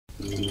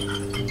Five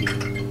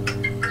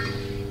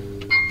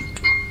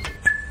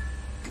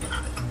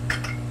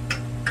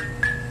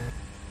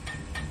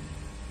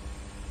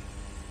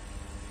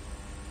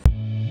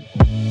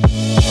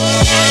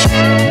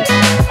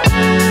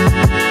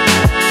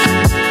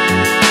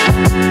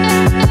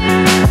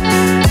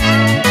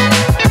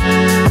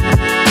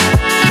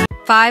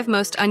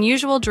most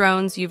unusual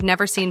drones you've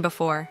never seen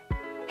before.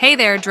 Hey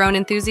there, drone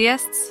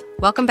enthusiasts!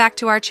 Welcome back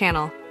to our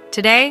channel.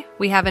 Today,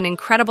 we have an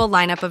incredible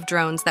lineup of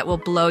drones that will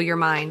blow your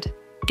mind.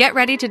 Get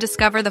ready to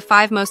discover the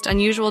 5 most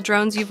unusual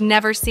drones you've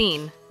never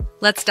seen.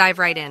 Let's dive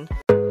right in.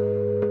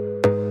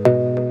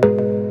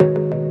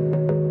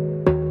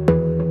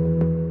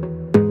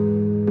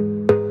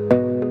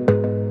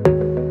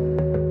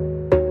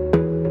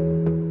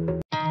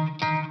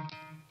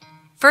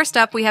 First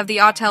up, we have the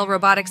Autel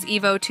Robotics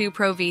Evo 2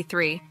 Pro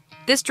V3.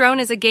 This drone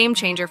is a game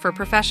changer for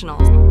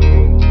professionals.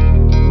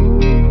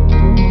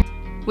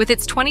 With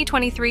its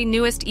 2023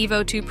 newest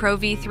Evo 2 Pro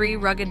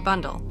V3 rugged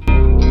bundle,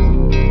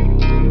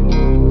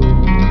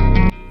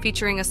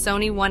 featuring a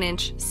Sony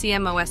 1-inch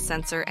CMOS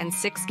sensor and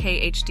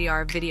 6K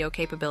HDR video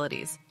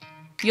capabilities,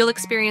 you'll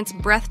experience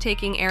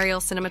breathtaking aerial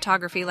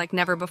cinematography like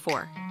never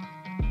before.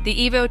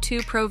 The Evo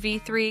 2 Pro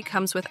V3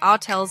 comes with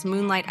Autel's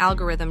Moonlight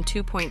Algorithm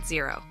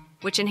 2.0,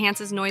 which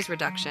enhances noise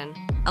reduction,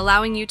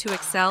 allowing you to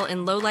excel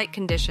in low-light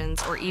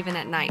conditions or even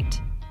at night.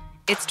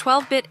 Its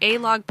 12-bit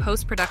A-log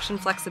post-production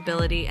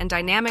flexibility and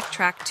Dynamic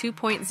Track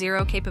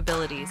 2.0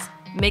 capabilities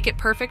make it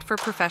perfect for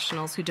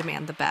professionals who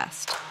demand the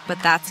best.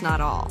 But that's not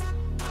all.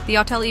 The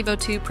Autel Evo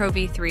 2 Pro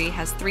V3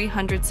 has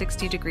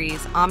 360 degrees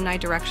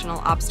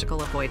omnidirectional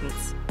obstacle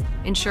avoidance,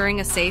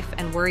 ensuring a safe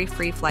and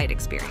worry-free flight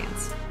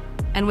experience.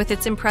 And with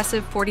its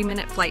impressive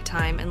 40-minute flight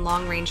time and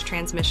long-range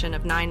transmission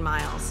of 9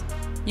 miles,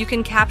 you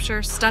can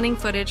capture stunning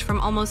footage from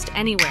almost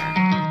anywhere.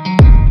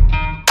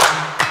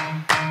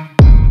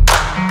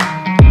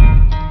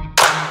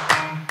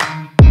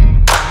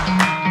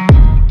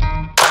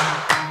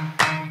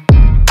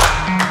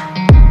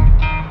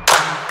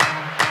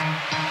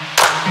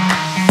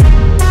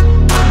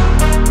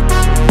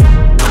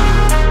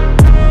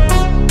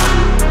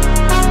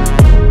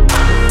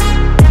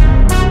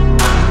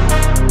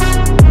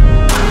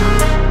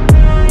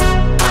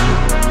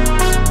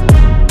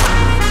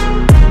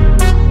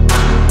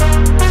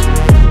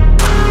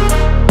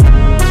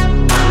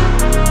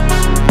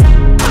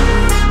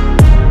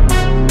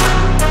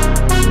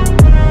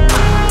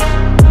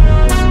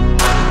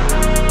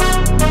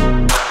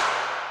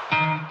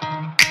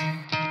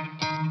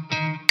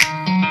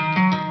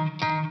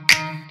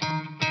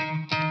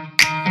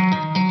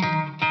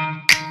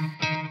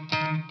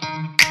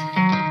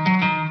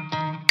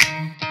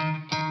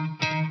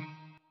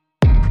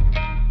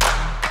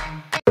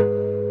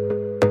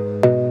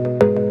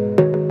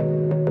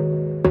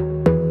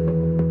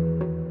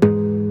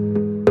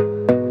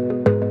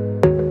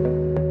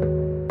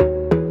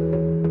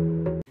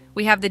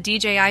 We have the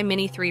DJI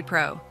Mini 3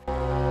 Pro.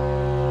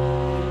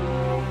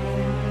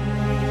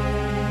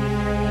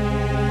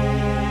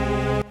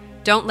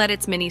 Don't let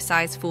its mini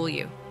size fool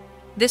you.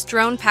 This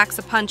drone packs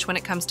a punch when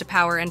it comes to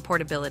power and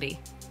portability.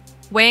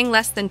 Weighing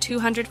less than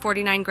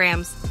 249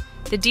 grams,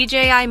 the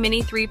DJI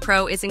Mini 3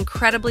 Pro is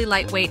incredibly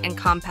lightweight and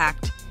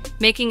compact,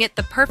 making it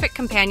the perfect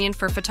companion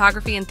for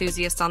photography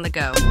enthusiasts on the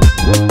go.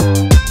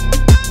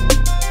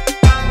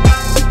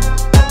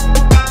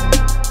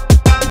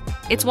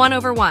 It's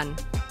 1:1.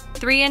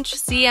 3-inch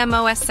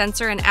CMOS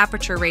sensor and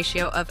aperture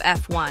ratio of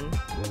f1.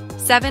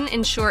 7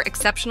 ensure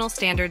exceptional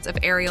standards of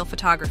aerial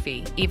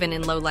photography, even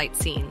in low-light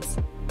scenes.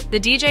 The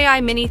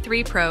DJI Mini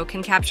 3 Pro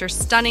can capture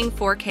stunning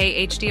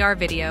 4K HDR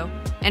video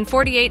and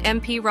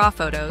 48MP RAW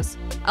photos,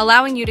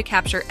 allowing you to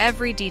capture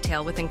every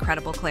detail with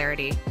incredible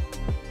clarity.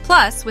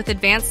 Plus, with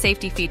advanced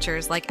safety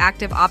features like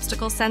active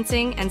obstacle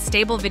sensing and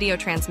stable video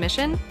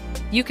transmission,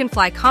 you can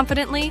fly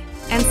confidently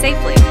and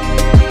safely.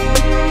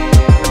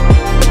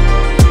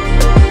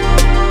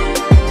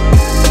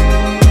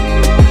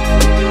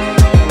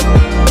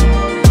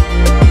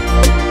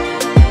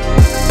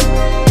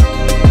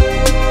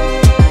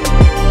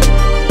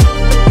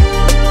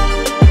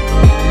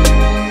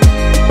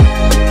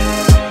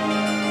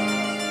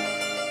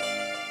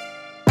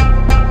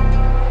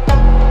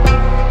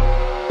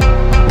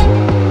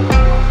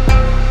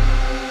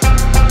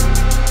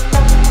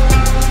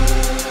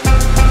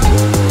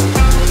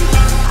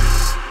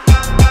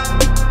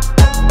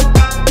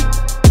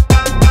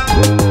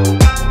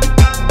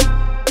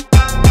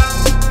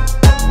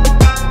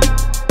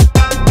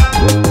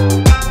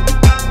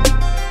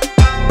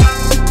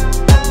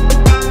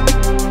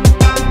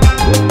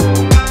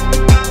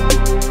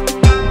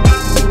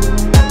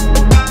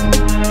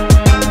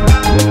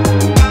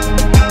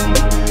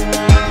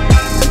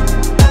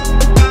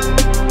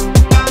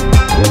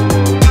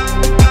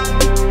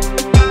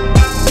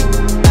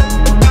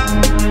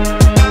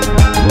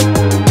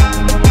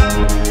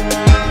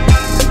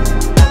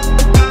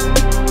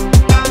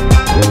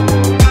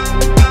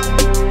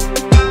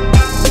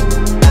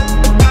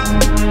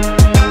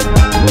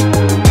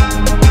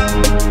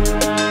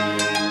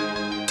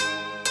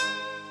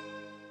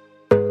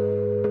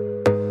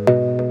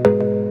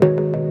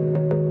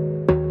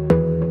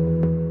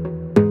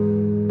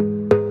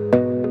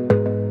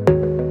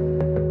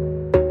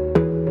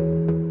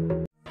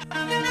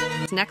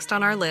 next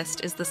on our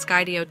list is the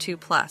Skydio 2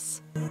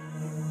 Plus.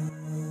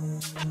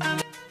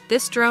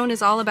 This drone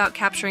is all about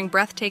capturing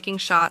breathtaking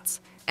shots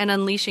and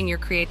unleashing your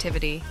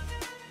creativity.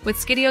 With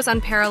Skydio's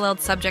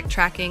unparalleled subject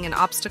tracking and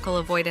obstacle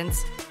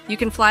avoidance, you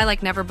can fly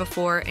like never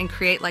before and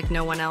create like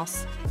no one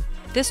else.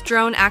 This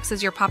drone acts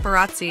as your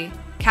paparazzi,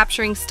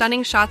 capturing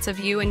stunning shots of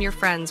you and your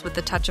friends with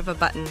the touch of a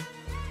button.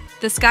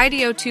 The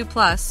Skydio 2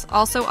 Plus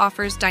also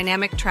offers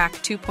Dynamic Track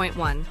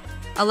 2.1,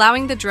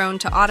 allowing the drone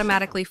to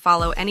automatically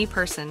follow any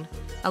person,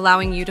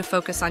 allowing you to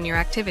focus on your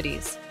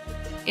activities.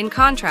 In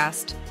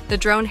contrast, the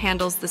drone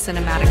handles the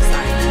cinematic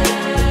side.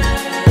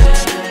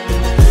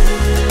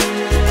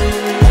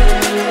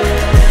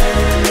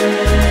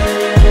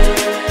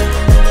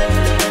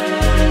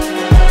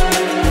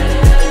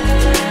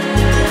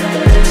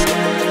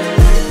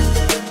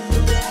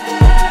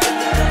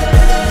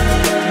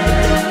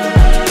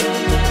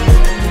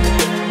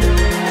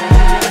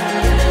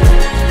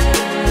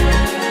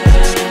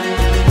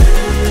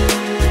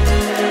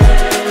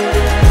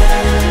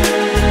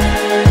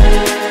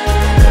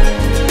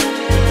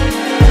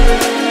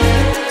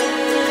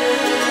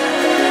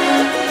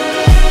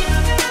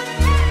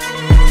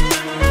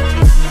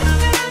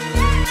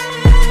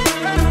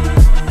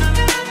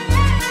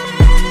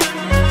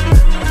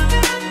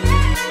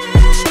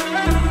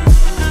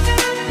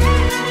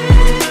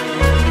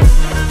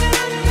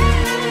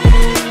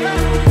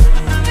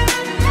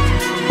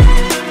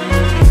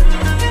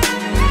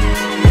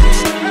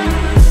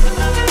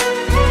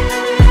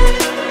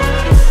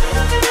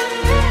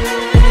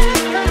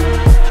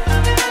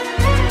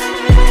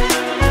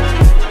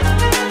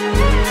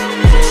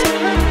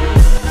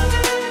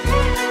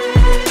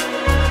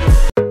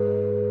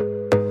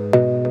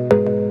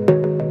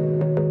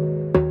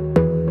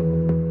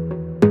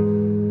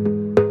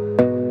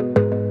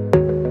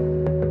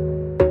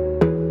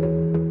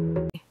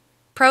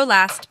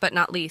 Last but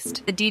not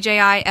least, the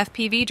DJI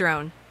FPV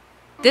drone.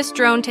 This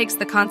drone takes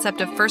the concept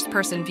of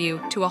first-person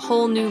view to a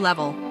whole new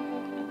level.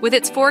 With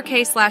its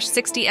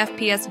 4K/60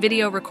 FPS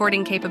video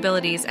recording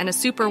capabilities and a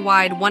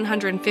super-wide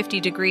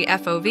 150-degree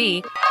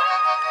FOV,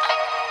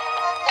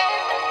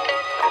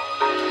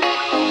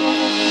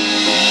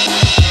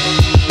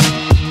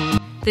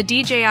 the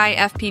DJI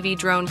FPV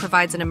drone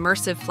provides an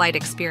immersive flight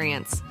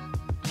experience.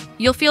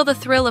 You'll feel the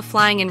thrill of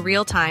flying in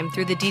real time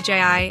through the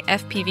DJI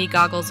FPV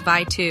goggles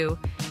Vi 2,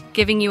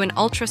 giving you an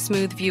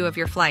ultra-smooth view of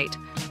your flight.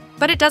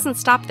 But it doesn't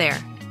stop there.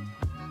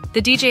 The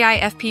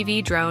DJI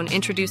FPV drone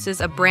introduces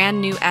a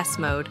brand new S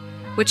mode,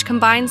 which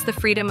combines the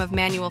freedom of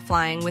manual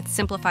flying with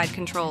simplified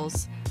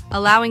controls,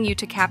 allowing you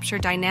to capture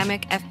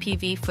dynamic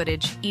FPV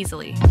footage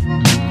easily.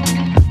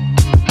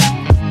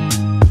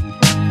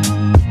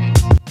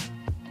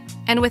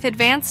 And with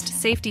advanced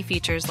safety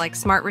features like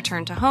smart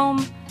return to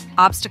home,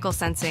 obstacle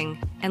sensing,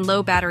 and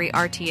low battery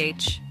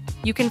RTH,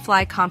 you can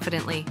fly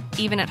confidently,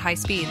 even at high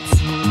speeds.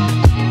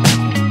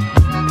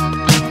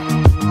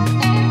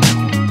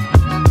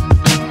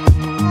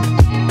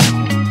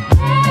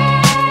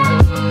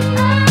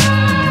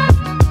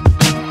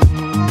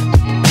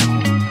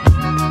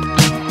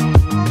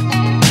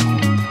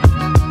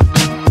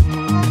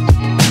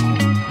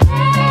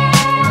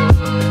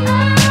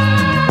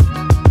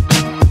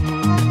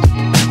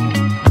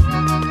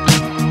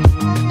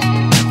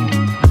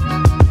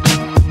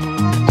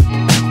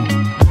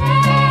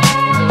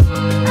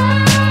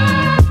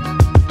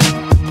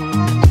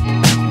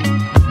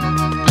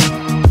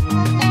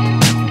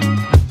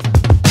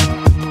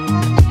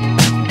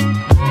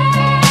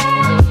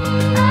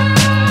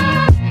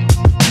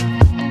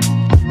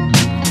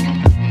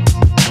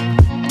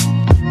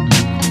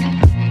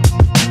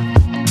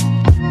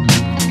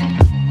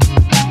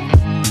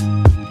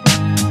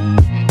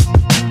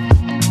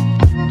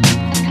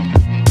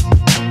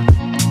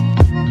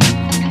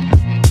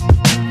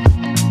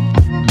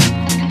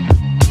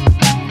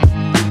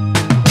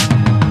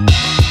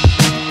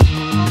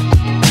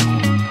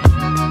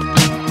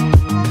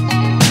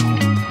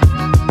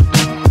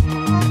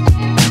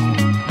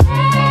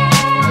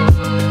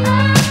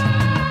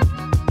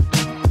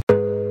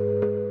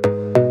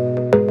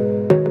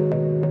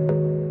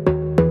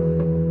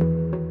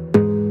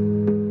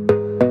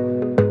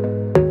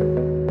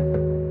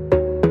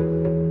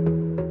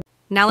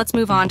 Now let's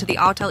move on to the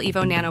Autel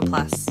Evo Nano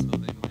Plus.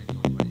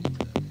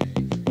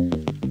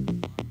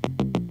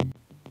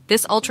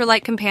 This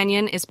ultralight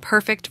companion is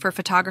perfect for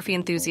photography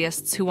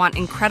enthusiasts who want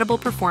incredible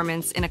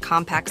performance in a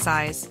compact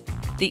size.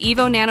 The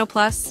Evo Nano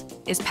Plus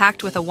is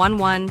packed with a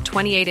 1.1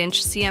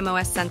 28-inch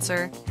CMOS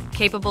sensor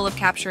capable of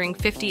capturing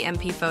 50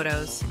 MP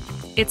photos.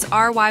 Its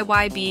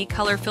RYYB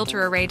color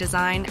filter array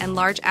design and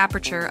large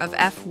aperture of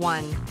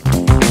f1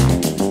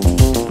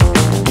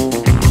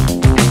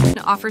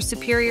 offers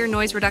superior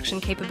noise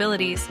reduction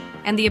capabilities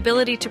and the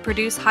ability to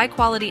produce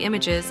high-quality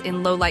images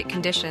in low-light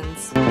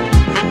conditions.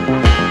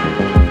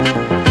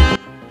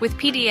 With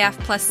PDF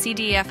plus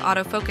CDF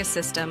autofocus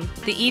system,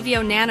 the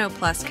Evo Nano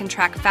Plus can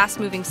track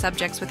fast-moving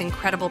subjects with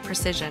incredible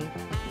precision.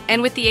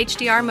 And with the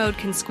HDR mode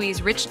can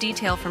squeeze rich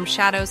detail from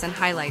shadows and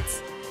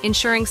highlights,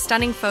 ensuring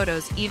stunning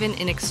photos even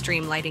in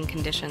extreme lighting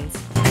conditions.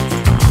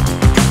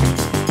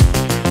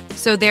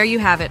 So there you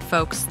have it,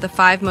 folks, the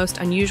 5 most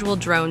unusual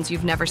drones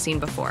you've never seen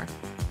before.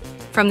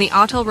 From the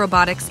Autel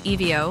Robotics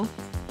Evo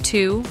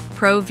 2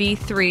 Pro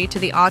V3 to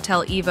the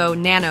Autel Evo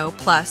Nano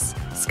Plus,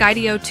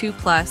 Skydio 2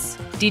 Plus,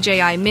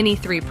 DJI Mini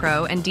 3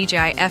 Pro, and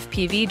DJI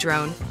FPV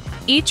drone,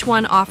 each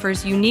one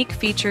offers unique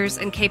features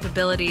and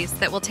capabilities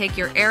that will take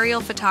your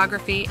aerial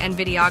photography and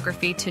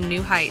videography to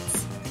new heights.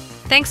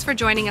 Thanks for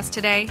joining us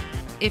today.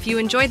 If you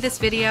enjoyed this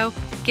video,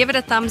 give it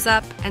a thumbs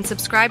up and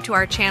subscribe to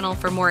our channel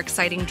for more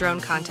exciting drone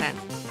content.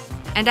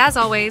 And as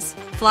always,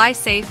 fly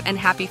safe and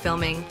happy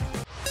filming.